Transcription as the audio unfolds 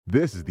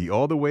This is the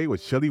All the Way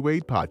with Shelley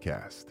Wade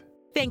podcast.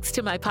 Thanks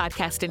to my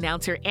podcast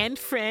announcer and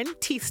friend,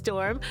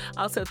 T-Storm.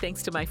 Also,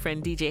 thanks to my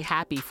friend, DJ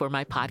Happy, for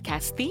my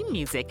podcast theme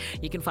music.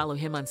 You can follow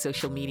him on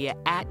social media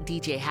at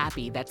DJ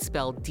Happy. That's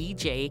spelled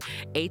DJHAPPEE.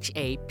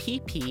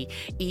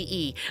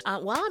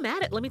 While I'm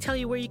at it, let me tell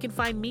you where you can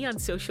find me on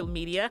social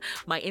media.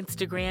 My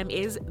Instagram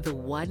is the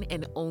one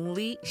and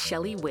only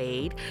Shelley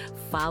Wade.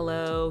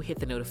 Follow, hit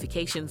the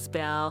notifications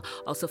bell.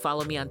 Also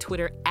follow me on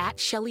Twitter at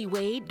Shelley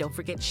Wade. Don't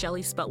forget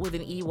Shelley spelled with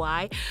an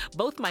EY.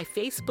 Both my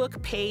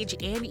Facebook page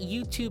and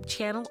YouTube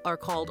channel are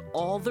called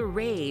All the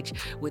Rage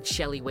with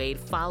Shelley Wade.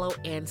 Follow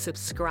and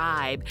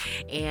subscribe.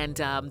 And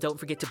don't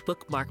forget to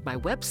bookmark my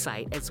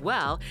website as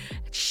well,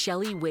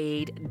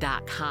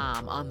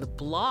 ShelleyWade.com. On the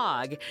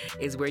blog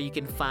is where you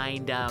can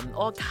find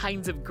all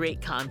kinds of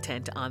great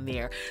content on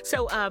there.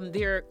 So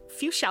there are a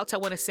few shouts I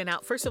want to send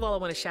out. First of all, I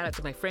want to shout out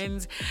to my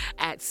friends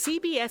at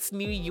CBS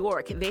New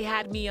York. They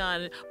had me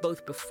on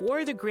both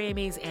before the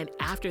Grammys and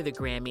after the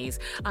Grammys,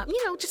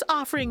 just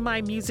offering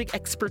my music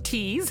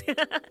expertise.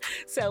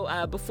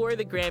 So before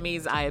the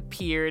Grammys, I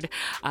appeared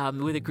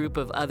with a group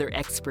of other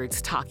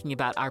experts talking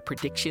about our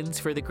predictions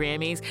for the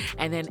Grammys.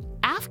 And then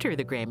after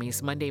the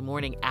Grammys, Monday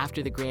morning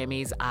after the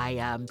Grammys,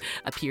 I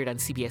appeared on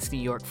CBS New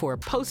York for a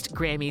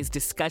post-Grammys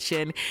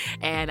discussion.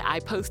 And I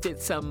posted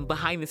some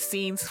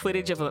behind-the-scenes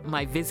footage of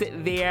my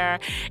visit there.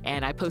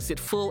 And I posted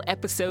full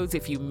episodes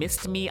if you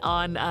missed me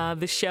on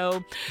the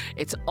show.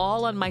 It's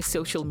all on my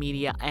social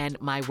media and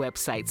my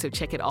website. So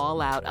check it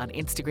all out on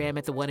Instagram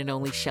at the one and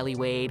only Shelley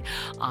Wade,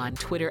 on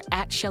Twitter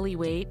at Shelley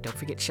Wade. Don't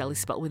forget Shelley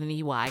spelled with an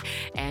EY,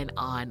 and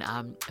on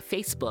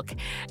Facebook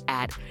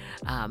at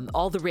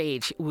All the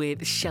Rage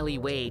with Shelley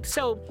Wade.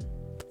 So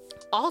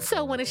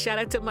also want to shout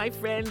out to my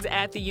friends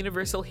at the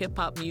Universal Hip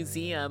Hop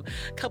Museum.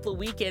 A couple of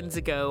weekends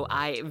ago,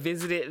 I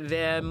visited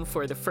them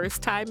for the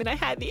first time, and I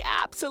had the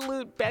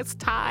absolute best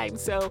time.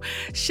 So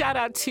shout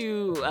out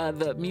to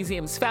the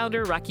museum's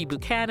founder, Rocky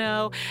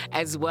Bucano,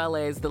 as well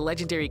as the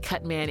legendary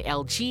Cutman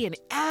LG, and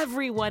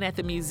everyone at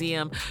the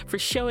museum for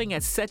showing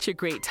us such a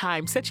great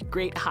time, such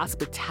great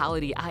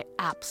hospitality. I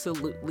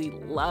absolutely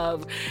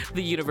love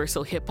the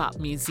Universal Hip Hop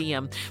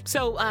Museum.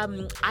 So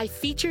I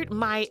featured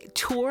my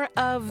tour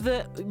of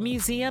the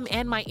museum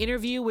and my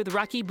interview with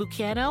Rocky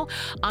Bucano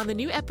on the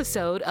new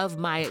episode of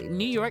my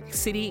New York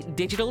City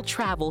digital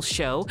travel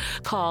show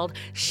called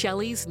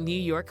Shelley's New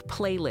York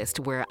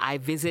Playlist, where I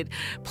visit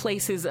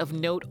places of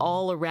note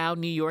all around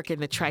New York and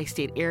the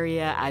tri-state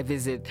area. I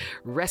visit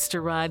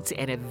restaurants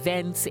and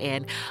events,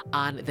 and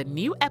on the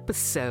new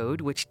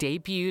episode, which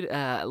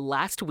debuted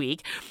last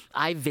week,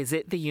 I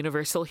visit the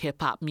Universal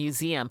Hip Hop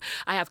Museum.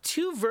 I have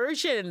two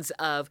versions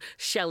of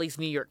Shelley's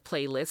New York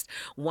Playlist.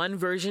 One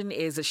version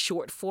is a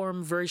short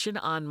form version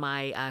on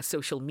my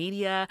social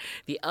media.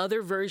 The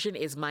other version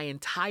is my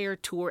entire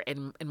tour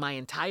and my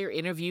entire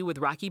interview with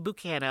Rocky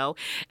Bucano,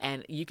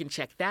 and you can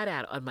check that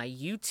out on my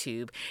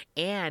YouTube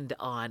and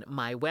on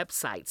my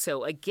website.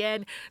 So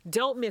again,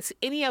 don't miss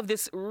any of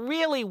this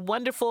really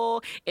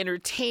wonderful,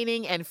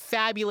 entertaining, and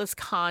fabulous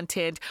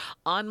content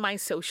on my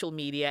social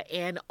media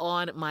and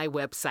on my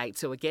website.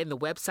 So again, the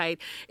website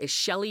is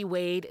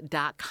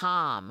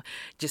ShelleyWade.com.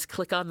 Just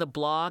click on the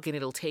blog and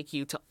it'll take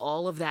you to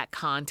all of that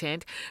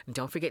content. And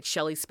don't forget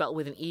Shelley spelled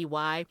with an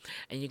EY,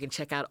 and you can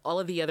check out all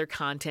of the other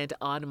content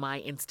on my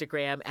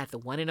Instagram at the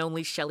one and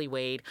only Shelley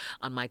Wade,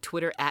 on my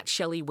Twitter at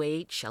Shelley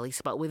Wade, Shelley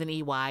spelled with an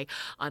EY,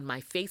 on my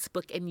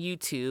Facebook and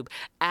YouTube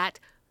at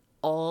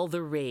All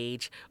the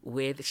Rage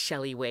with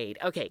Shelley Wade.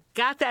 Okay,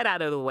 got that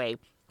out of the way.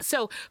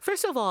 So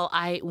first of all,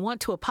 I want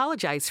to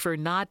apologize for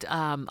not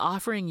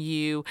offering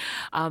you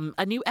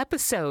a new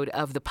episode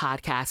of the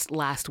podcast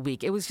last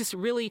week. It was just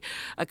really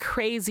a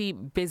crazy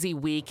busy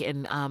week,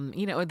 and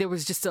there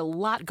was just a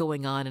lot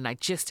going on, and I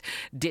just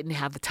didn't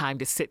have the time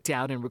to sit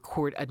down and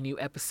record a new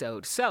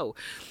episode. So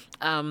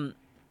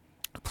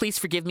please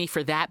forgive me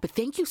for that, but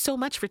thank you so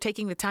much for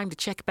taking the time to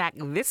check back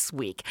this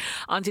week.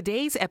 On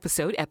today's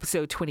episode,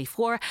 episode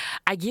 24,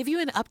 I give you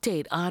an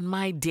update on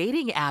my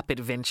dating app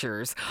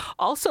adventures.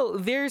 Also,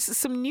 there's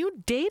some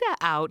new data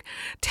out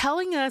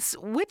telling us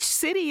which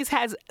cities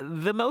has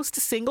the most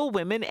single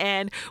women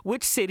and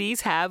which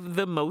cities have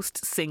the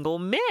most single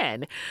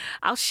men.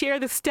 I'll share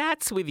the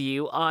stats with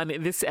you on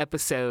this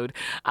episode.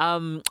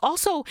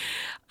 Also,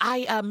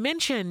 I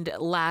mentioned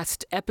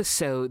last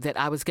episode that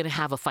I was going to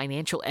have a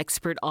financial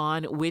expert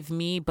on with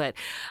me, but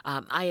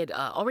I had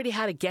already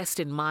had a guest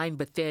in mind,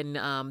 but then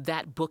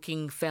that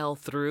booking fell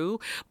through.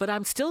 But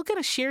I'm still going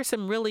to share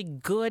some really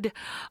good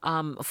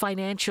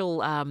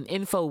financial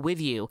info with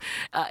you.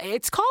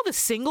 It's called the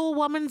Single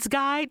Woman's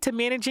Guide to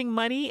Managing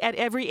Money at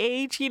Every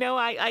Age.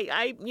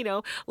 I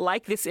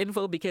like this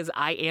info because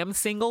I am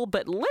single,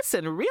 but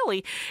listen,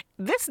 really,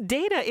 this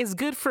data is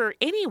good for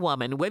any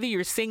woman, whether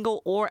you're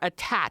single or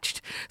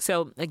attached.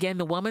 So again,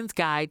 the Woman's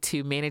Guide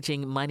to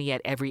Managing Money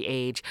at Every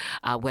Age,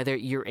 whether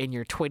you're in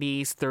your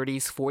 20s,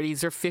 30s,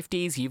 40s, or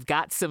 50s, you've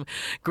got some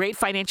great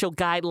financial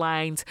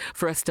guidelines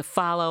for us to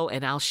follow,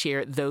 and I'll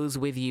share those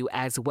with you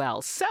as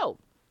well. So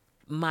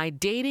my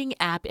dating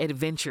app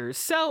adventures.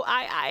 So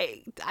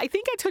I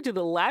think I told you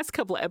the last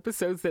couple of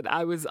episodes that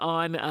I was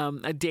on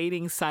a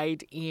dating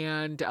site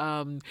and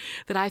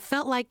that I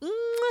felt like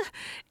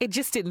it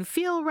just didn't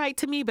feel right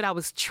to me, but I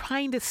was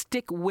trying to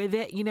stick with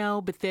it,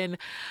 but then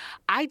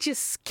I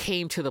just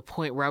came to the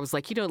point where I was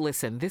like,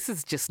 listen, this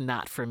is just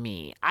not for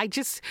me.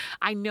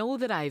 I know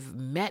that I've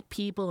met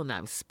people and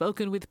I've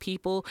spoken with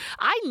people.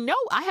 I know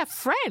I have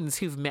friends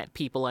who've met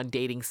people on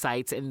dating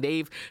sites and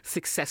they've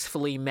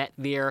successfully met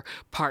their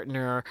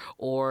partner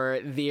or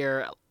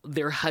their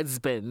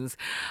husbands.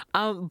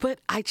 But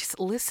I just,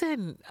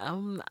 listen,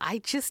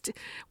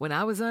 when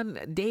I was on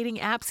dating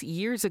apps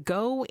years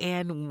ago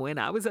and when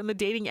I was on the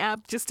dating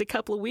app just a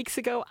couple of weeks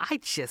ago, I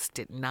just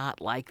did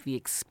not like the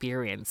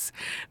experience.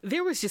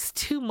 There was just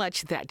too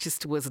much that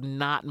just was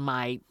not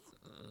my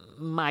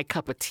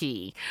cup of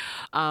tea.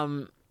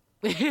 I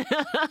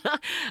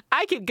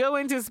could go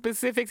into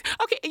specifics.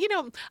 Okay,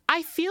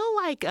 I feel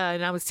like,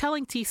 and I was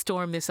telling T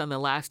Storm this on the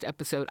last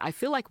episode, I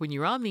feel like when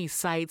you're on these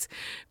sites,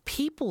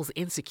 people's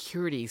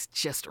insecurities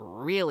just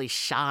really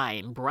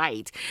shine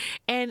bright.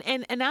 And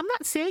I'm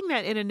not saying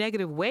that in a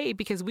negative way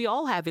because we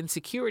all have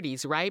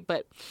insecurities, right?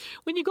 But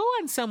when you go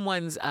on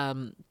someone's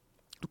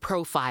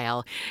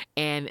profile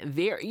and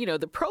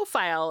the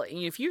profile,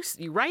 if you're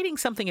writing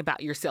something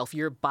about yourself,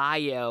 your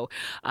bio,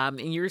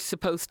 and you're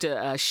supposed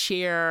to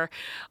share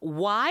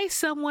why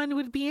someone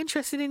would be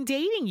interested in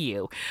dating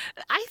you,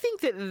 I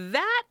think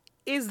that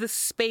is the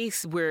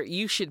space where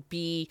you should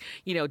be,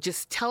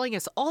 just telling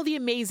us all the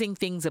amazing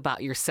things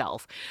about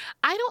yourself.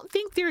 I don't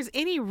think there's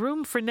any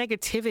room for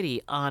negativity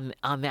on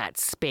that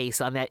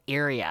space, on that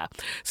area.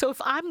 So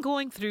if I'm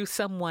going through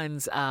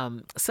someone's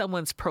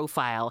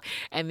profile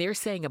and they're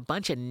saying a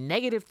bunch of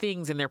negative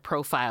things in their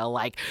profile,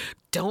 like,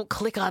 don't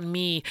click on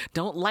me,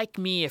 don't like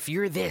me if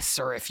you're this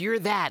or if you're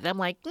that, and I'm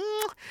like,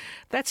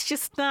 that's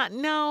just not,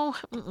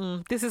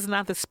 this is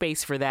not the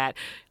space for that.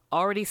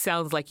 Already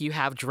sounds like you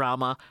have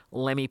drama.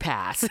 Let me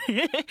pass.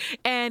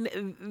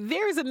 And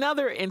there's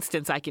another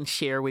instance I can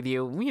share with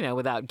you,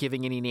 without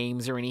giving any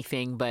names or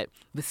anything. But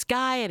this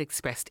guy had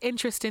expressed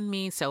interest in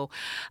me. So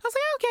I was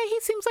like, okay, he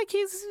seems like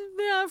he's,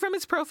 from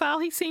his profile,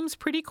 he seems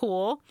pretty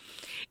cool.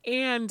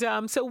 And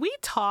so we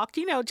talked,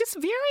 just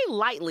very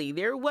lightly.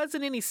 There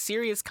wasn't any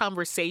serious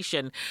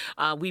conversation.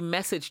 We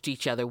messaged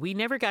each other. We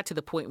never got to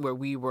the point where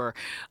we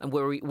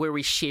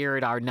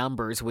shared our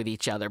numbers with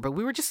each other. But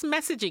we were just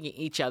messaging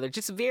each other,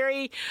 just very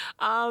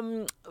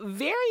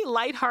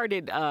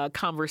lighthearted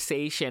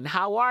conversation.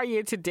 How are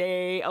you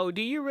today? Oh,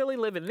 do you really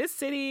live in this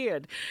city?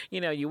 And,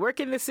 you work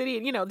in this city?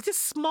 And,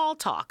 just small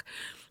talk.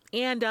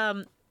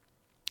 And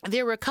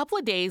there were a couple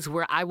of days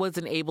where I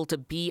wasn't able to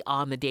be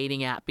on the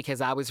dating app because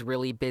I was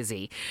really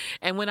busy.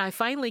 And when I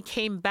finally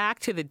came back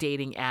to the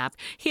dating app,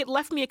 he had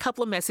left me a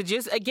couple of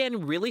messages.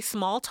 Again, really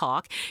small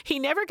talk. He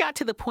never got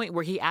to the point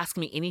where he asked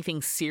me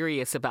anything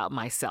serious about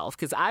myself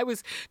because I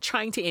was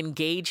trying to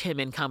engage him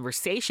in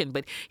conversation,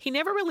 but he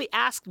never really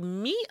asked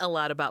me a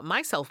lot about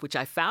myself, which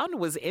I found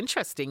was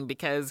interesting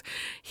because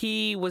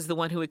he was the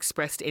one who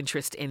expressed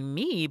interest in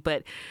me,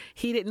 but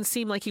he didn't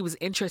seem like he was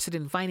interested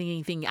in finding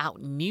anything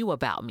out new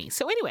about me.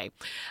 So anyway,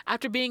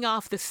 after being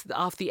off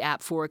the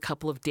app for a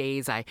couple of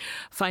days, I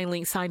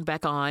finally signed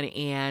back on,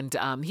 and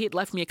he had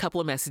left me a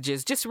couple of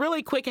messages, just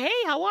really quick. Hey,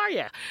 how are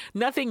you?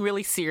 Nothing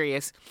really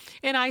serious.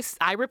 And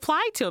I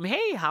replied to him,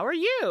 hey, how are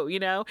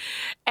you?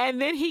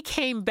 And then he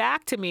came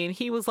back to me and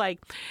he was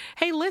like,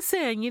 hey,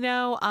 listen, you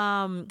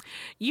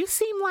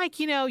seem like,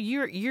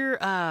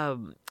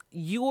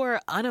 you're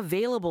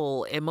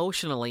unavailable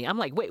emotionally. I'm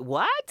like, wait,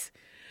 what?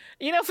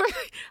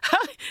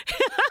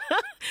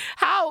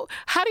 How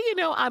do you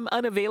know I'm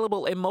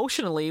unavailable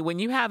emotionally when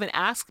you haven't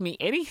asked me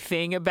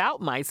anything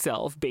about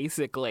myself,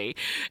 basically?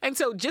 And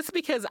so just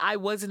because I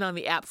wasn't on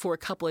the app for a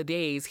couple of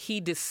days, he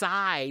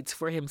decides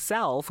for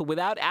himself,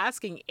 without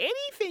asking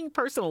anything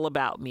personal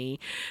about me,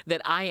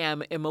 that I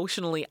am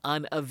emotionally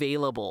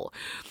unavailable,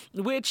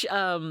 which,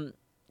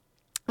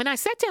 and I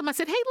said to him, I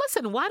said, hey,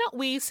 listen, why don't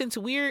we, since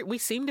we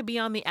seem to be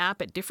on the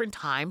app at different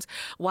times,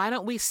 why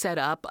don't we set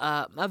up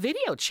a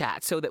video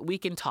chat so that we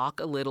can talk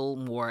a little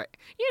more,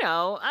 we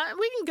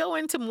can go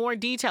into more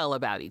detail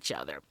about each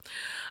other.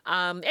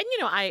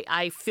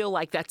 I feel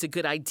like that's a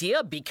good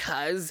idea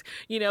because,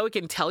 it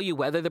can tell you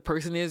whether the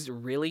person is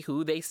really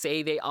who they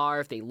say they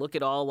are. If they look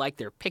at all like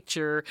their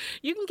picture,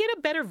 you can get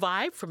a better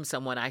vibe from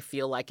someone, I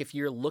feel like, if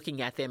you're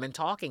looking at them and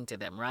talking to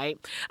them, right?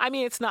 I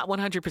mean, it's not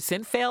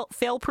 100%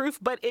 fail-proof,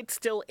 but it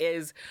still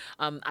is,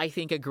 I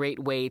think, a great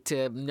way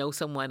to know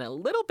someone a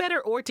little better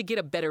or to get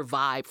a better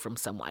vibe from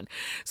someone.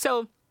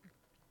 So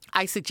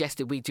I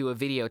suggested we do a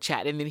video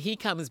chat, and then he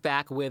comes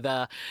back with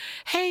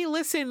hey,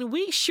 listen,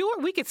 we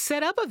could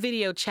set up a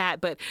video chat,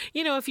 but,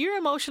 if you're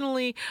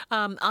emotionally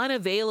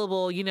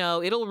unavailable,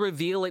 it'll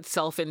reveal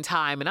itself in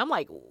time. And I'm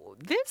like,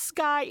 this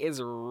guy is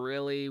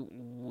really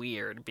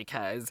weird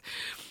because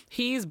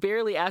he's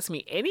barely asked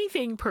me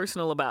anything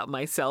personal about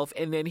myself,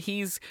 and then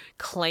he's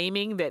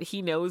claiming that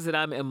he knows that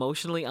I'm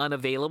emotionally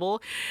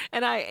unavailable.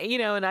 And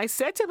I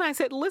said to him, I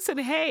said, listen,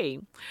 hey,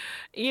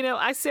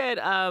 I said,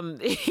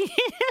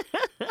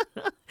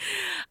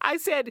 I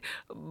said,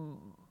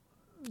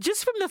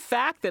 just from the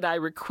fact that I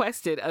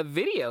requested a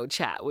video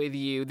chat with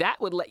you, that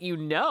would let you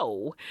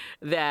know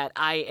that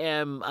I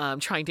am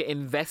trying to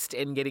invest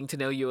in getting to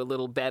know you a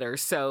little better.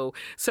 So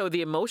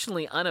the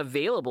emotionally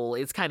unavailable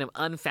is kind of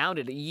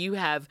unfounded. You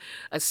have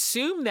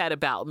assumed that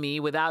about me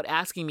without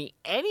asking me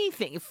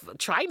anything,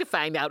 trying to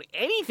find out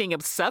anything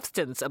of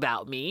substance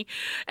about me,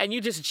 and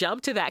you just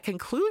jumped to that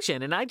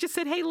conclusion. And I just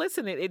said, hey,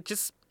 listen, it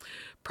just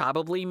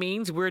probably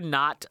means we're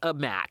not a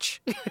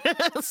match.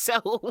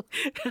 So,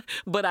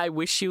 but I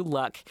wish you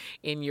luck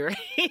in your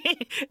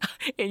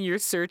in your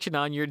search and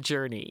on your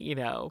journey,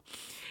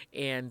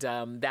 And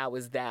that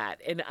was that.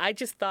 And I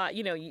just thought,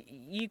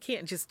 you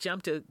can't just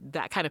jump to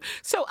that kind of.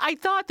 So I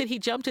thought that he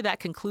jumped to that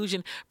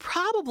conclusion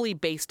probably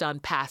based on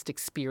past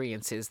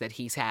experiences that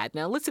he's had.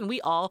 Now, listen, we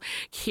all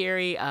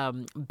carry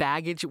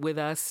baggage with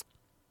us.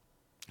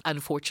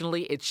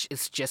 Unfortunately,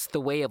 it's just the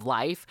way of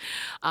life.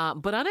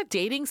 But on a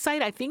dating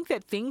site, I think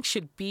that things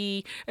should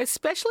be,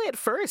 especially at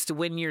first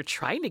when you're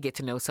trying to get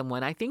to know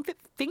someone, I think that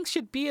things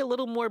should be a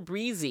little more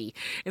breezy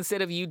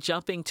instead of you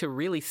jumping to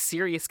really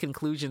serious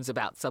conclusions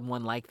about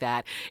someone like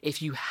that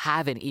if you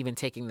haven't even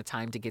taken the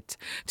time to get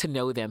to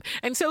know them.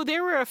 And so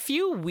there were a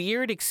few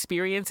weird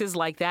experiences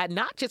like that,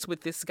 not just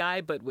with this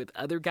guy, but with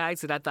other guys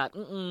that I thought,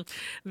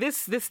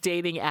 this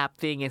dating app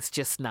thing is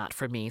just not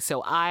for me.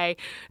 So I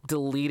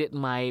deleted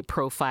my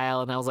profile.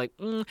 And I was like,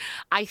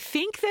 I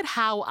think that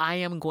how I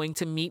am going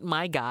to meet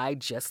my guy,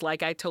 just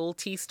like I told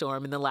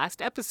T-Storm in the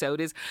last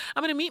episode, is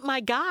I'm going to meet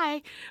my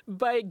guy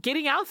by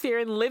getting out there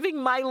and living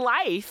my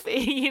life.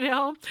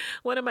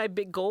 One of my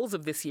big goals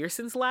of this year,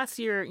 since last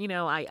year,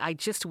 I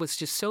just was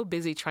so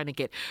busy trying to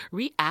get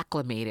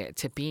reacclimated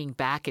to being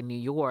back in New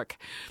York.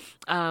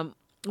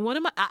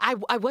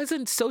 I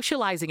wasn't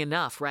socializing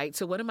enough, right?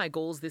 So one of my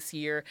goals this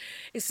year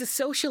is to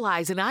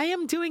socialize, and I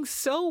am doing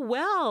so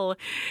well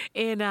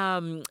in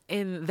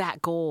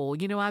that goal.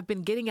 I've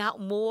been getting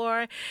out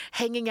more,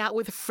 hanging out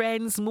with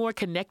friends more,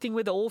 connecting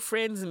with old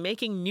friends,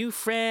 making new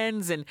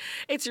friends, and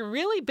it's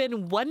really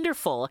been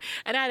wonderful.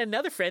 And I had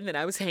another friend that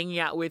I was hanging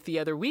out with the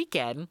other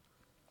weekend.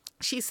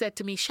 She said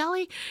to me,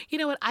 Shelly, you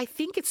know what? I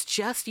think it's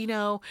just,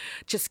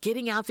 just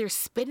getting out there,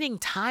 spending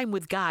time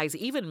with guys,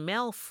 even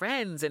male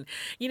friends. And,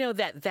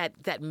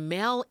 that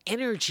male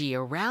energy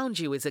around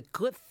you is a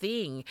good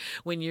thing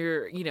when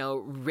you're,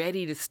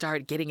 ready to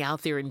start getting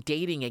out there and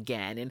dating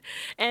again.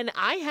 And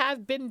I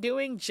have been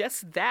doing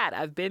just that.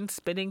 I've been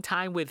spending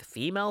time with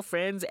female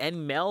friends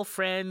and male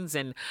friends.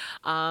 And,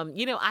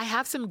 I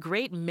have some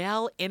great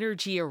male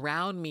energy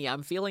around me.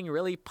 I'm feeling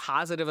really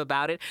positive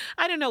about it.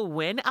 I don't know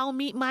when I'll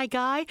meet my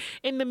guy.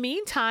 In the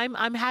meantime,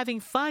 I'm having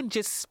fun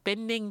just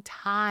spending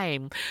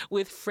time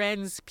with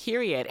friends,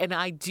 period. And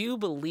I do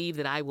believe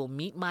that I will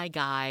meet my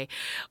guy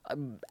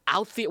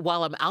out there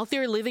while I'm out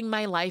there living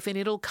my life, and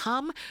it'll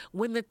come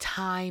when the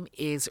time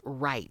is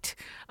right.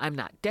 I'm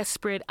not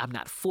desperate. I'm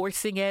not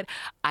forcing it.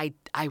 I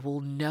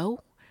will know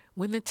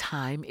when the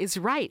time is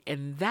right.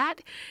 And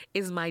that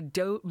is my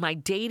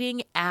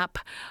dating app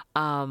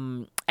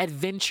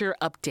adventure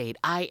update.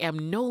 I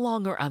am no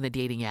longer on the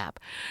dating app.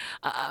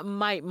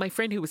 My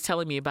friend who was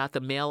telling me about the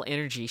male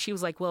energy, she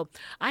was like, well,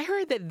 I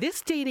heard that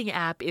this dating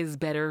app is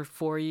better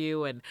for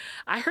you. And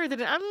I heard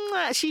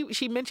that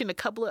she mentioned a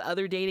couple of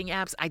other dating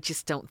apps. I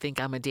just don't think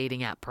I'm a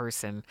dating app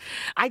person.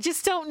 I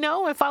just don't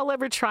know if I'll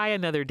ever try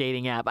another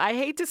dating app. I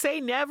hate to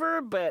say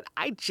never, but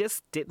I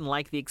just didn't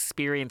like the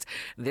experience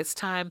this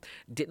time.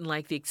 Didn't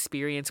like the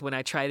experience when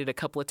I tried it a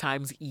couple of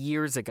times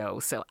years ago.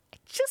 So I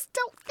just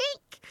don't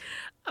think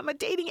I'm a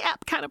dating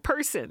app kind of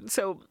person.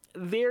 So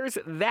there's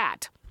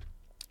that.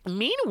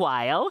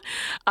 Meanwhile,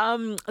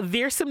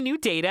 there's some new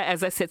data,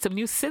 as I said, some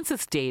new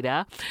census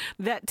data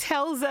that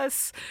tells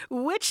us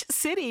which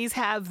cities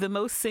have the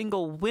most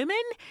single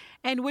women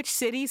and which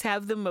cities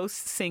have the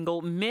most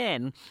single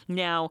men.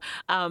 Now,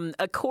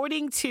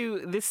 according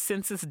to this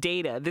census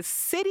data, the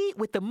city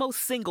with the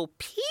most single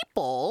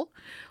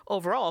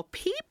overall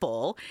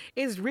people,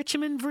 is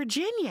Richmond,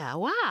 Virginia.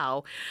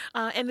 Wow.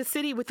 And the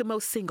city with the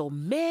most single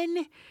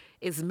men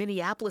is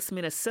Minneapolis,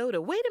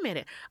 Minnesota. Wait a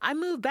minute. I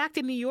moved back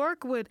to New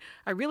York when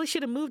I really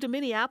should have moved to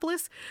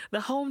Minneapolis, the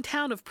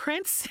hometown of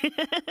Prince,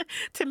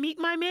 to meet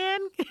my man,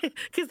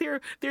 because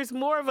there's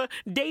more of a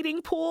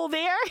dating pool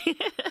there.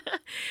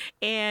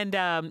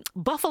 And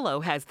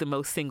Buffalo has the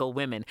most single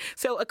women.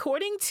 So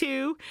according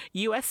to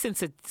U.S.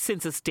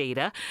 Census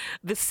data,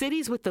 the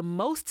cities with the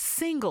most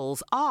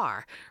singles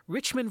are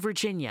Richmond,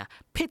 Virginia,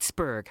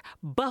 Pittsburgh,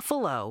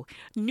 Buffalo,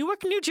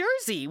 Newark, New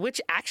Jersey,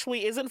 which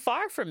actually isn't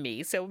far from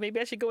me. So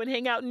maybe I should go and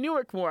hang out in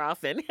Newark more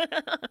often.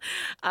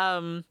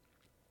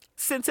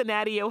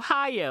 Cincinnati,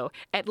 Ohio,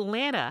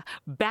 Atlanta,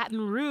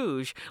 Baton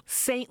Rouge,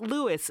 St.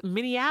 Louis,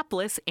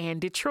 Minneapolis,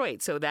 and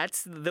Detroit. So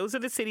those are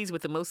the cities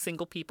with the most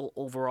single people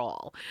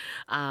overall.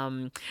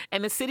 And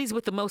the cities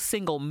with the most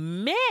single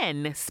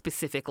men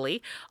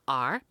specifically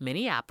are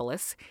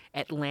Minneapolis,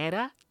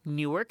 Atlanta,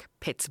 Newark,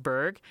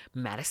 Pittsburgh,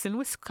 Madison,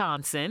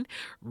 Wisconsin,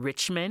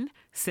 Richmond,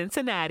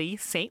 Cincinnati,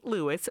 St.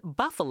 Louis,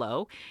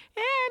 Buffalo,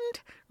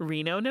 and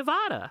Reno,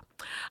 Nevada.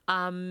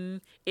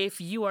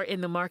 If you are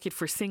in the market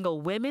for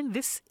single women,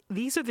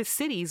 these are the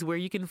cities where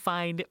you can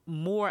find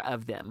more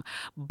of them.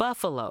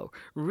 Buffalo,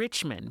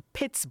 Richmond,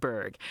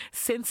 Pittsburgh,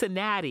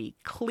 Cincinnati,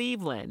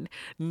 Cleveland,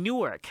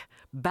 Newark,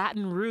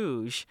 Baton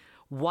Rouge,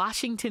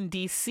 Washington,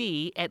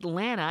 D.C.,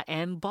 Atlanta,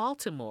 and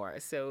Baltimore.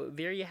 So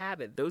there you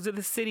have it. Those are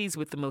the cities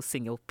with the most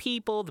single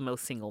people, the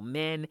most single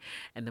men,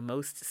 and the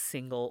most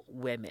single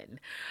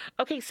women.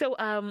 Okay, so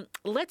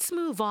let's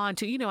move on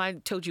to, I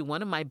told you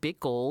one of my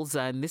big goals,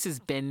 and this has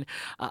been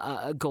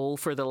a goal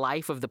for the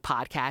life of the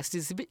podcast,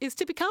 is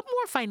to become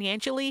more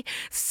financially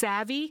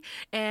savvy.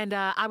 And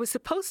I was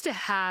supposed to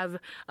have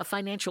a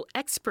financial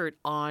expert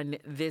on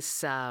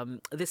this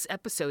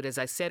episode, as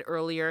I said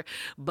earlier,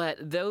 but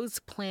those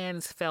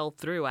plans fell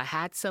through. I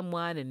had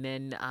someone, and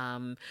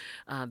then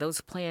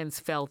those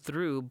plans fell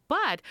through.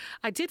 But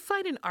I did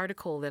find an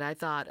article that I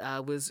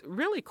thought was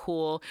really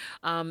cool.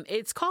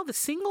 It's called The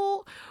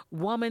Single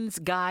Woman's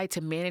Guide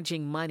to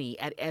Managing Money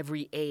at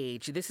Every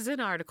Age. This is an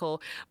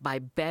article by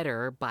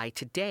Better by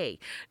Today.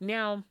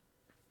 Now,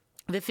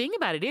 the thing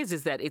about it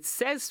is that it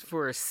says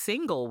for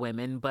single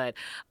women, but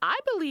I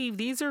believe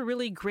these are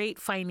really great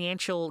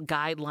financial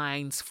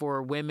guidelines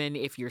for women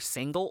if you're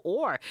single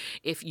or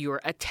if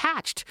you're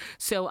attached.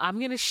 So I'm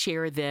going to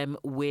share them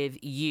with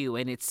you.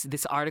 And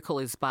this article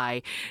is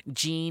by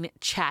Jean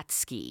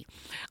Chatzky.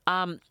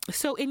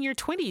 So in your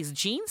 20s,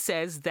 Jean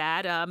says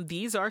that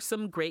these are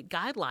some great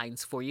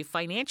guidelines for you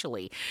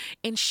financially.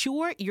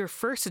 Ensure your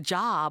first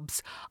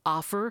jobs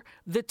offer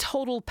the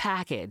total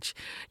package.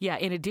 Yeah,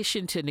 in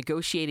addition to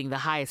negotiating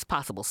the highest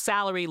possible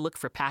salary, look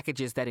for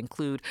packages that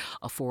include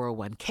a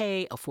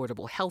 401k,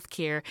 affordable health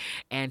care,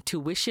 and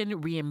tuition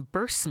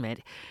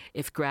reimbursement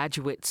if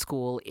graduate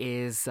school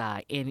is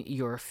in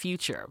your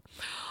future.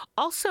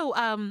 Also,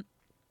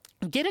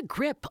 get a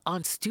grip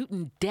on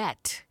student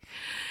debt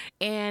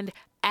and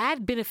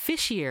add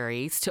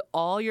beneficiaries to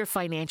all your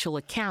financial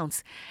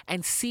accounts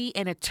and see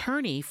an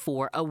attorney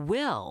for a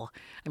will.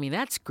 I mean,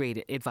 that's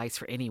great advice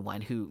for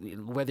anyone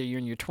whether you're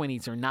in your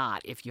 20s or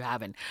not, if you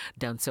haven't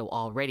done so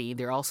already.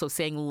 They're also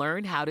saying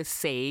learn how to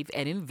save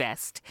and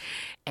invest.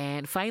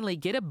 And finally,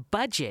 get a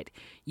budget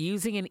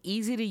using an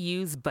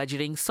easy-to-use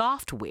budgeting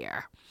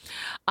software.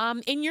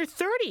 In your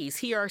 30s,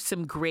 here are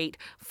some great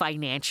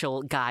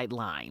financial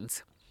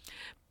guidelines.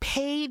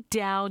 Pay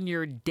down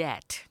your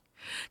debt.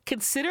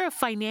 Consider a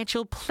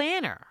financial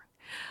planner.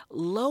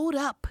 Load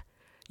up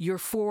your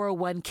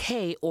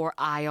 401k or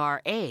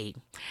IRA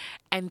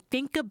and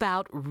think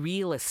about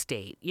real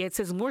estate. Yeah, it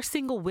says more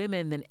single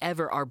women than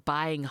ever are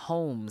buying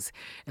homes.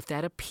 If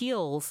that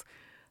appeals,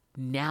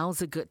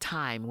 now's a good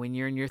time when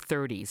you're in your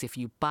 30s. If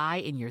you buy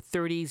in your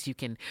 30s, you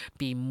can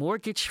be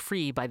mortgage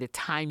free by the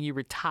time you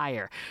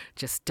retire.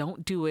 Just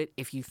don't do it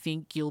if you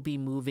think you'll be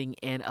moving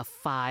in a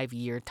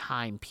 5-year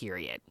time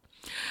period.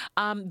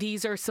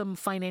 These are some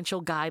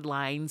financial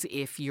guidelines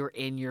if you're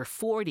in your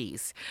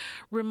 40s.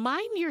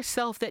 Remind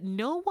yourself that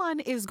no one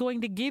is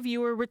going to give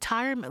you a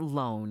retirement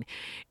loan.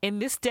 In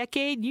this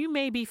decade, you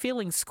may be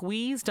feeling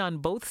squeezed on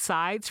both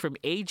sides from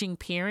aging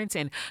parents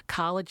and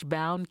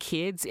college-bound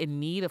kids in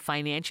need of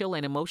financial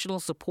and emotional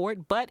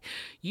support, but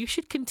you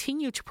should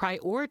continue to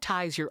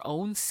prioritize your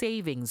own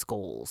savings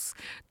goals.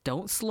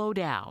 Don't slow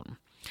down.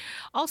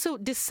 Also,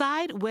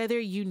 decide whether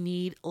you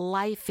need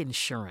life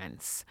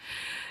insurance.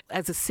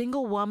 As a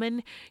single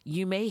woman,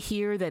 you may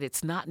hear that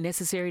it's not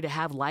necessary to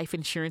have life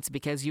insurance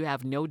because you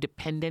have no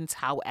dependents.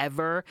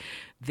 However,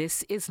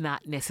 this is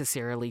not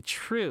necessarily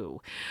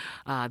true.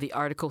 The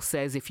article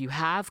says if you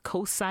have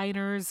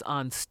co-signers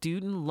on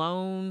student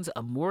loans,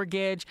 a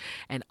mortgage,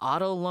 an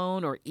auto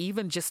loan, or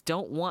even just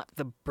don't want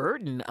the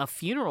burden of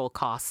funeral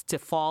costs to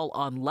fall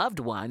on loved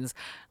ones,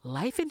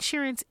 life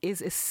insurance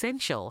is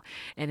essential.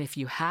 And if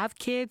you have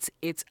kids,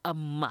 it's a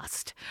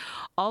must.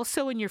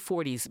 Also in your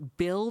 40s,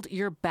 build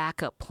your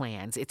backup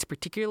plans. It's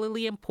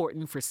particularly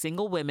important for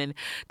single women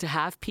to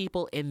have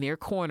people in their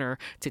corner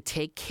to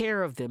take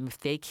care of them if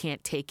they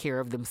can't take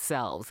care of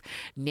themselves.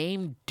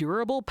 Name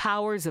durable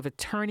powers of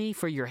attorney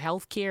for your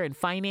health care and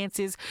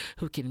finances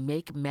who can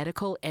make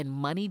medical and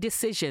money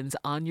decisions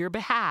on your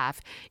behalf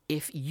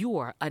if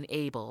you're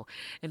unable.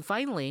 And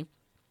finally,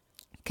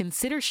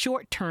 consider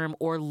short-term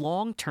or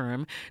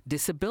long-term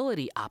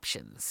disability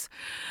options.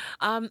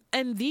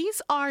 And these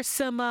are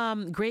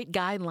some great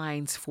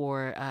guidelines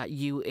for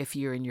you if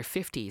you're in your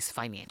 50s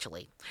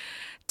financially.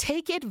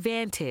 Take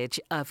advantage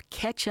of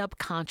catch-up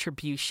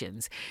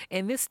contributions.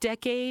 In this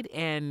decade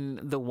and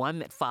the one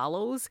that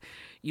follows,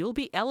 you'll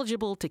be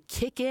eligible to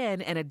kick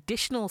in an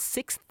additional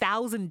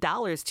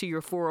 $6,000 to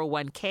your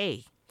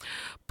 401k.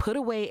 Put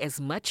away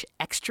as much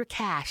extra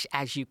cash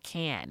as you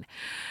can.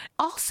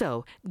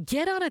 Also,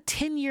 get on a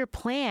 10-year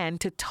plan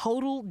to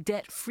total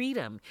debt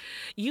freedom.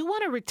 You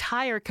want to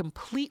retire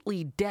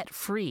completely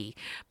debt-free.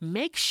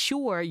 Make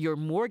sure your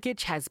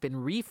mortgage has been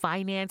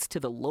refinanced to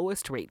the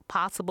lowest rate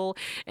possible,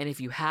 and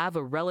if you have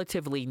a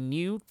relatively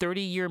new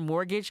 30-year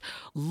mortgage,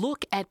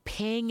 look at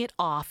paying it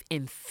off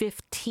in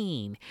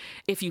 15.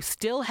 If you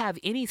still have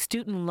any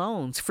student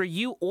loans for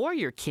you or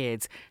your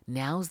kids,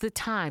 now's the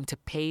time to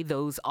pay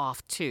those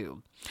off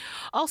too.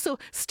 Also,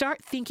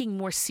 start thinking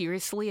more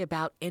seriously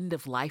about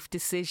end-of-life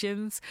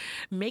decisions.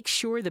 Make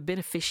sure the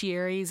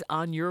beneficiaries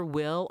on your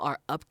will are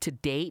up to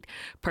date,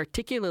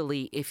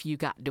 particularly if you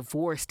got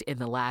divorced in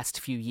the last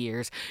few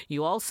years.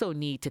 You also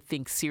need to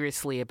think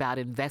seriously about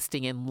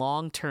investing in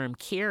long-term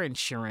care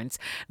insurance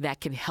that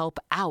can help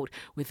out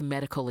with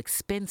medical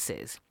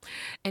expenses.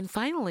 And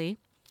finally,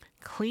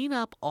 clean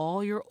up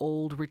all your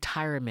old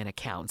retirement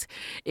accounts.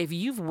 If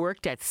you've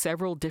worked at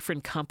several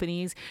different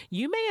companies,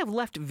 you may have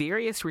left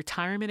various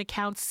retirement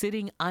accounts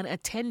sitting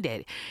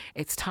unattended.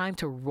 It's time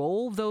to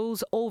roll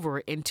those over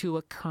into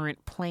a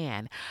current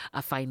plan.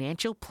 A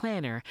financial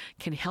planner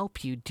can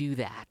help you do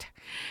that.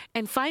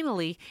 And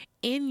finally,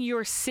 in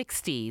your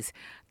 60s,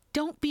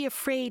 don't be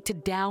afraid to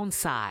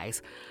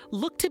downsize.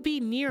 Look to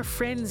be near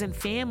friends and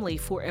family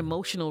for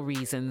emotional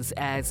reasons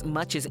as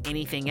much as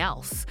anything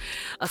else.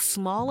 A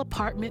small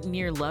apartment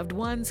near loved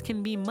ones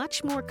can be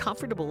much more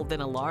comfortable than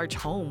a large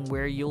home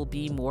where you'll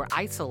be more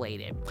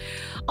isolated.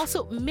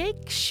 Also,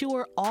 make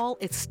sure all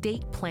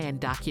estate plan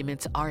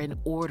documents are in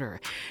order.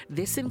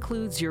 This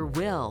includes your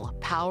will,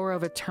 power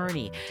of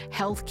attorney,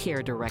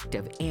 healthcare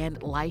directive,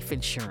 and life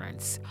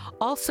insurance.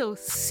 Also,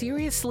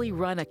 seriously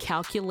run a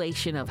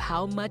calculation of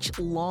how much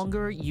longer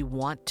you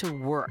want to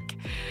work.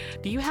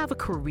 Do you have a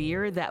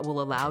career that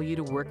will allow you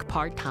to work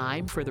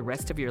part-time for the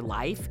rest of your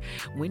life?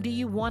 When do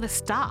you want to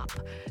stop?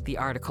 The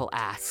article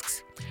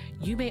asks.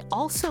 You may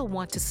also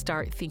want to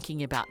start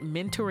thinking about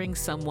mentoring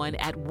someone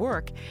at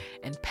work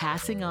and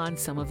passing on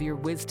some of your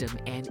wisdom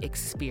and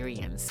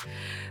experience.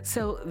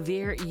 So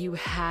there you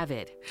have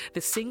it, The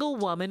Single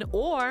Woman,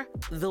 or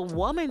The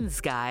Woman's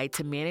Guide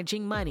to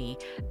Managing Money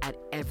at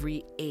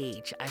Every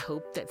Age. I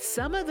hope that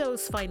some of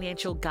those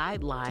financial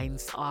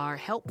guidelines are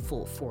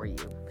helpful for you.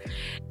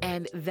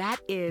 And that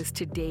is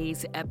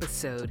today's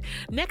episode.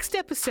 Next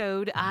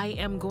episode, I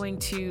am going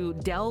to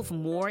delve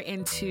more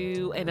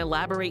into and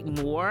elaborate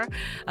more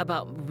about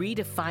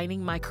redefining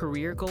my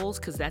career goals,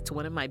 because that's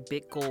one of my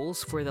big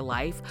goals for the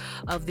life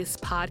of this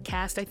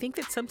podcast. I think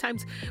that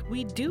sometimes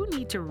we do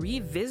need to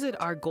revisit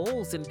our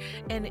goals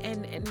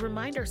and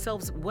remind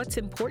ourselves what's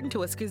important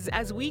to us, because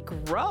as we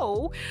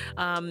grow,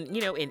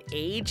 in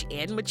age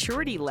and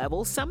maturity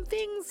level, some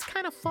things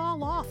kind of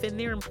fall off in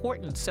their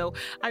importance. So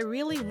I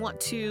really want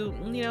to,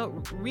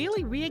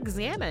 really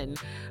re-examine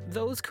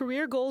those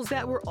career goals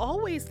that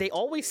they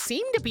always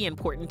seem to be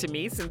important to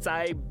me since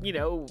I,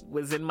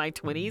 was in my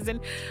 20s, and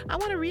I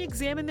want to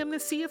re-examine them to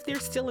see if they're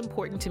still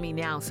important to me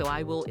now. So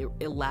I will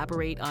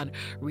elaborate on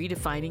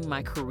redefining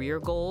my career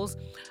goals.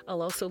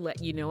 I'll also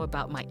let you know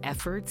about my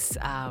efforts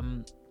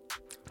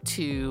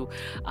to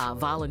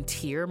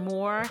volunteer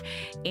more,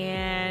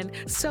 and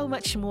so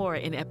much more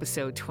in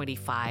episode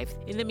 25.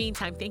 In the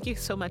meantime, thank you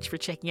so much for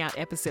checking out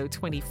episode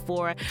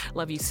 24.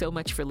 Love you so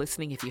much for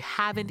listening. If you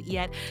haven't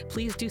yet,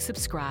 please do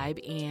subscribe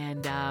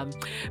and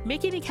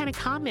make any kind of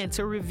comments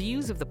or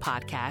reviews of the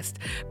podcast,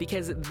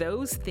 because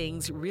those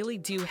things really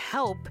do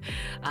help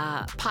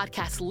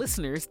podcast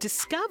listeners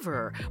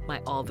discover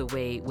my All the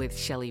Way with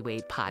Shelley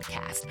Wade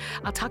podcast.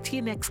 I'll talk to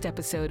you next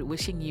episode.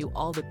 Wishing you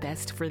all the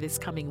best for this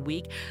coming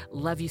week.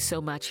 Love you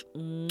so much.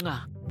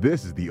 Mwah.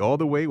 This is the All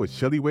the Way with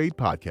Shelley Wade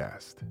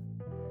podcast.